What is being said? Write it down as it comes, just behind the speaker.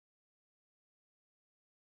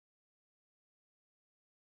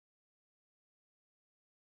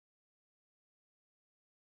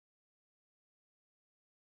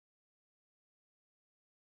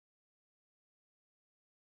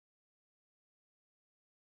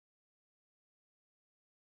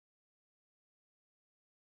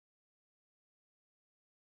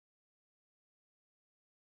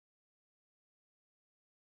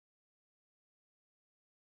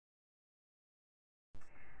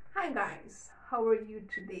Hi guys, how are you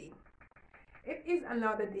today? It is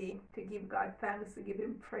another day to give God thanks, to give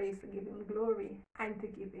Him praise, to give Him glory, and to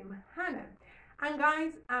give Him honor. And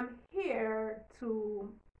guys, I'm here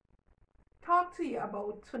to talk to you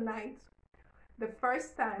about tonight, the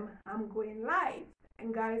first time I'm going live.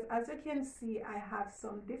 And guys, as you can see, I have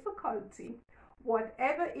some difficulty.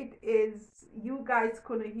 Whatever it is, you guys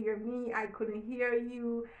couldn't hear me, I couldn't hear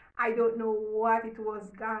you. I don't know what it was,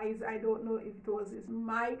 guys. I don't know if it was his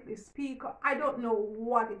mic, the speaker. I don't know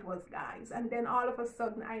what it was, guys. And then all of a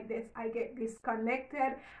sudden, I get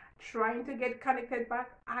disconnected, trying to get connected back.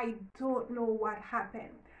 I don't know what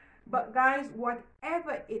happened. But guys,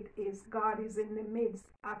 whatever it is, God is in the midst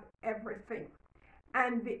of everything.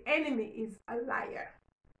 And the enemy is a liar.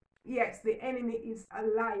 Yes, the enemy is a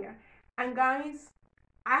liar. And guys,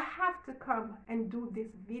 I have to come and do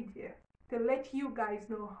this video to let you guys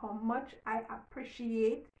know how much I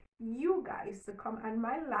appreciate you guys to come on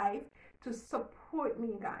my live to support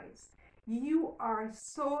me, guys. You are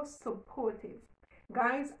so supportive.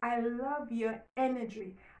 Guys, I love your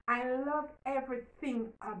energy. I love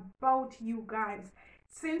everything about you guys.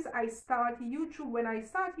 Since I started YouTube, when I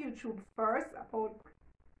started YouTube first, about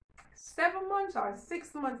 7 months or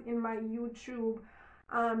 6 months in my YouTube,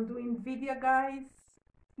 doing video, guys.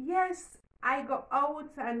 Yes, I go out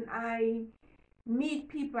and I meet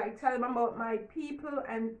people. I tell them about my people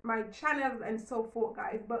and my channels and so forth,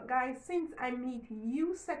 guys. But guys, since I meet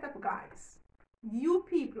you set up guys, you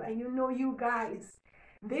people, and you know you guys,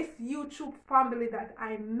 this YouTube family that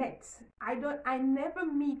I met, I never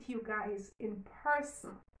meet you guys in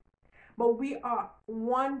person, but we are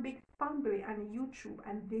one big family on YouTube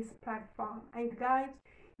and this platform. And guys,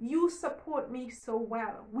 you support me so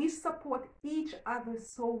well. We support each other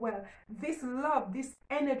so well. This love, this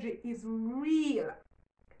energy is real.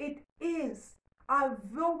 It is.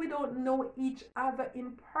 Although we don't know each other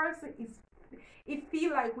in person, it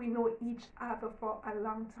feels like we know each other for a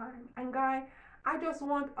long time. And guys, I just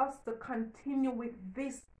want us to continue with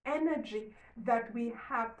this energy that we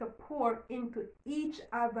have to pour into each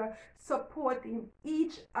other, supporting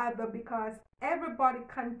each other, because everybody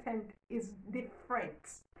content is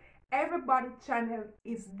different. Everybody channel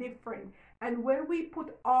is different. And when we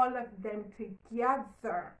put all of them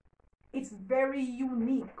together, it's very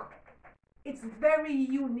unique. It's very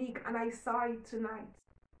unique, and I saw it tonight.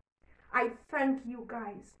 I thank you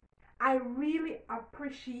guys. I really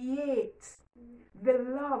appreciate the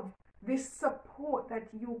love, the support that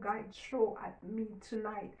you guys show at me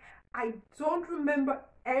tonight. I don't remember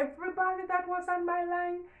everybody that was on my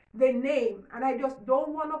line, the name, and I just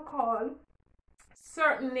don't want to call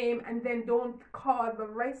certain name and then don't call the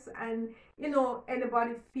rest, and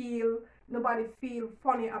nobody feel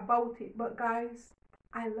funny about it. But guys,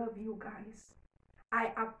 I love you guys.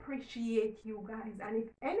 I appreciate you guys. And if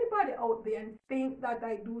anybody out there and think that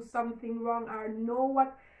I do something wrong or know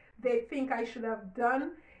what they think I should have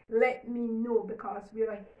done, let me know, because we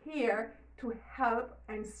are here to help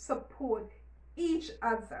and support each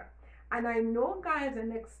other. And I know, guys, the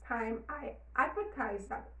next time I advertise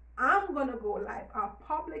that I'm gonna go live or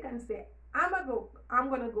public and say I'm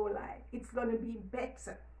gonna go live, it's gonna be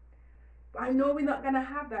better. I know we're not gonna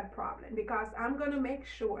have that problem, because I'm gonna make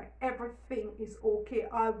sure everything is okay.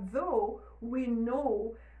 Although we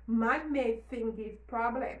know man may think it's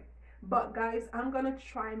problem, but guys, I'm gonna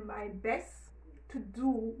try my best to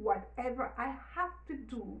do whatever I have to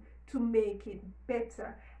do to make it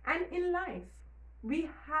better. And in life, we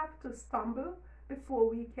have to stumble before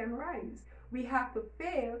we can rise. We have to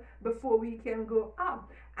fail before we can go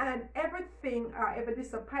up. And everything or every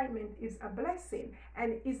disappointment is a blessing,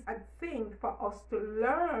 and is a thing for us to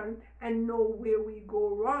learn and know where we go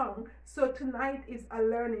wrong. So tonight is a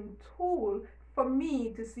learning tool for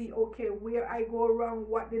me to see, okay, where I go wrong,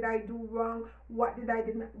 what did I do wrong, what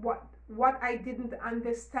I didn't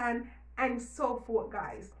understand, and so forth,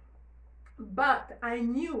 guys. But I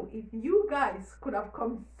knew if you guys could have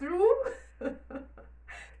come through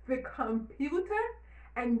the computer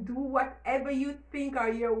and do whatever you think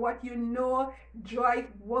or what you know Joy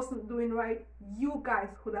wasn't doing right, you guys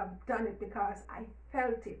could have done it, because I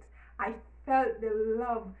felt it. I felt the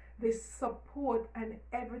love, the support, and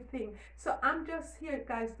everything. So I'm just here,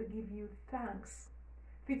 guys, to give you thanks.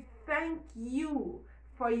 To thank you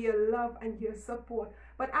for your love and your support.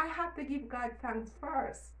 But I have to give God thanks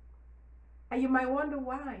first. And you might wonder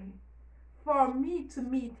why. For me to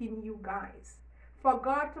meet in you guys, for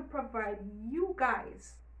God to provide you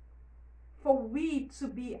guys, for we to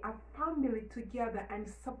be a family together and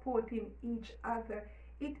supporting each other,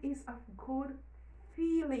 it is a good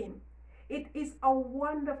feeling. It is a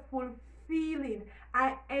wonderful feeling.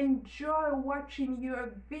 I enjoy watching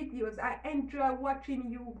your videos. I enjoy watching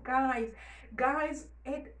you guys. Guys,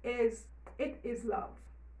 it is love.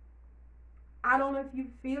 I don't know if you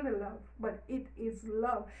feel the love, but it is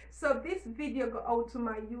love. So this video go out to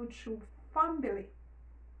my YouTube family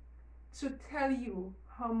to tell you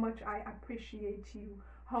how much I appreciate you,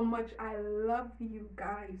 how much I love you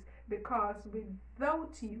guys, because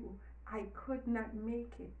without you, I could not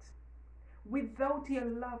make it. Without your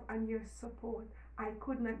love and your support, I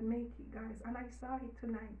could not make it, guys. And I saw it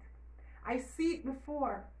tonight. I see it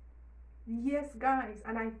before. Yes, guys,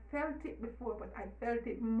 and I felt it before, but I felt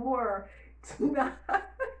it more tonight.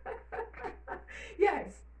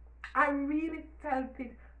 Yes, I really felt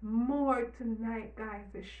it more tonight, guys,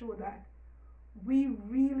 to show that we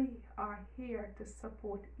really are here to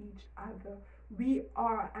support each other. We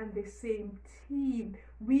are on the same team.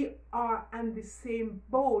 We are on the same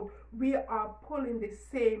boat. We are pulling the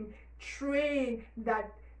same train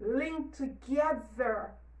that link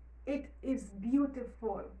together. It is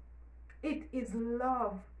beautiful. It is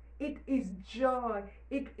love. It is joy.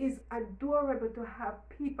 It is adorable to have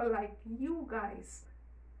people like you guys.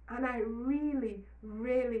 And I really,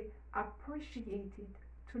 really appreciate it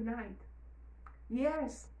tonight.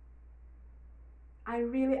 Yes, I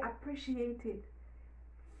really appreciate it.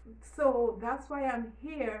 So that's why I'm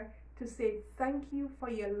here to say thank you for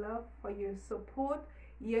your love, for your support.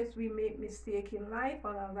 Yes, we make mistakes in life,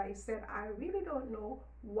 and as I said, I really don't know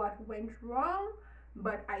what went wrong,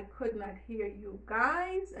 but I could not hear you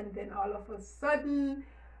guys, and then all of a sudden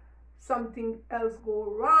something else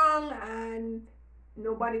go wrong and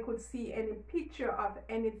nobody could see any picture of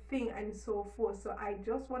anything and so forth. So I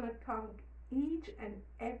just want to thank each and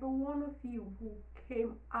every one of you who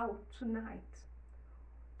came out tonight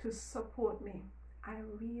to support me. I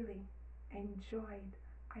really enjoyed.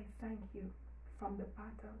 I thank you from the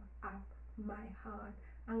bottom of my heart.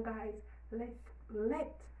 And guys,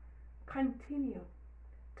 let's continue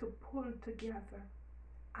to pull together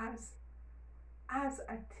as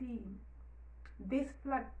a team. This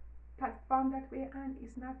platform that we're on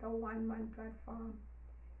is not a one-man platform.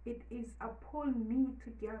 It is a pull me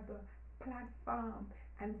together platform,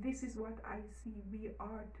 and this is what I see. We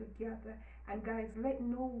are together, and guys, let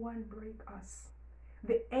no one break us.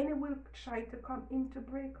 The enemy will try to come in to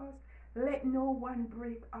break us. Let no one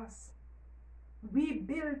break us. We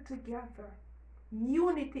build together.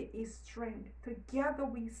 Unity is strength. Together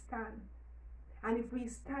we stand, and if we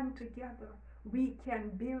stand together, we can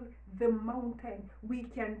build the mountain. We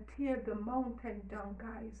can tear the mountain down,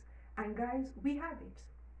 guys. And guys, we have it.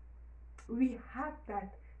 We have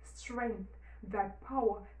that strength, that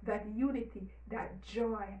power, that unity, that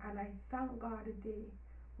joy. And I thank God today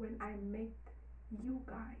when I met you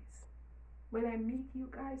guys. When I meet you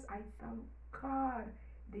guys, I thank God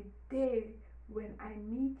the day when I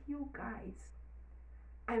meet you guys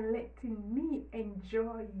and letting me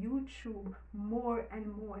enjoy YouTube more and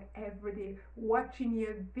more every day, watching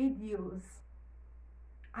your videos.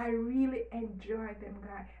 I really enjoy them,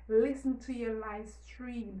 guys. Listen to your live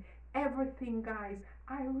stream, everything, guys.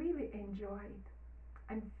 I really enjoy it,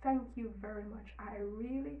 and thank you very much. I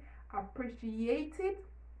really appreciate it.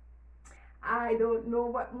 I don't know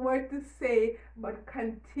what more to say, but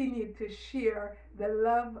continue to share the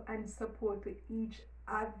love and support to each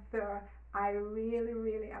other. I really,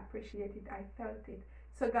 really appreciate it. I felt it.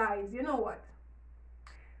 So guys, you know what?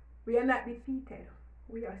 We are not defeated.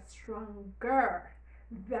 We are stronger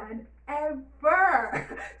than ever.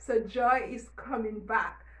 So joy is coming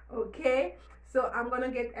back. Okay? So I'm going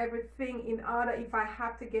to get everything in order. If I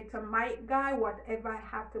have to get a mic guy, whatever I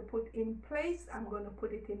have to put in place, I'm going to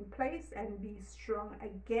put it in place and be strong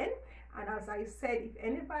again. And as I said, if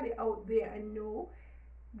anybody out there know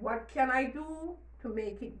what can I do to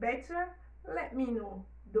make it better, let me know.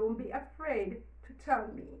 Don't be afraid to tell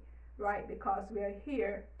me, right? Because we are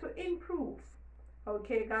here to improve.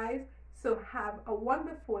 Okay, guys? So have a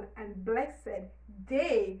wonderful and blessed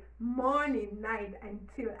day, morning, night,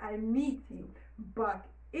 until I meet you back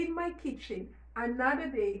in my kitchen another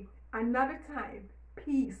day, another time.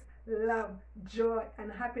 Peace, love, joy,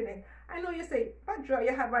 and happiness. I know you say, but Joy,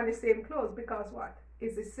 you have on the same clothes, because what?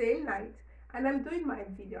 It's the same night, and I'm doing my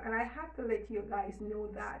video, and I have to let you guys know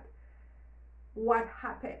that what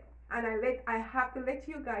happened. And I have to let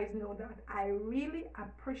you guys know that I really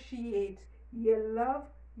appreciate your love,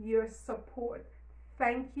 your support.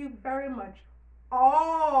 Thank you very much,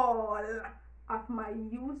 all of my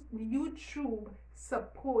YouTube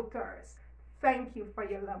supporters. Thank you for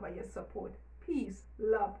your love and your support. Peace,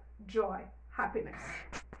 love, joy, happiness.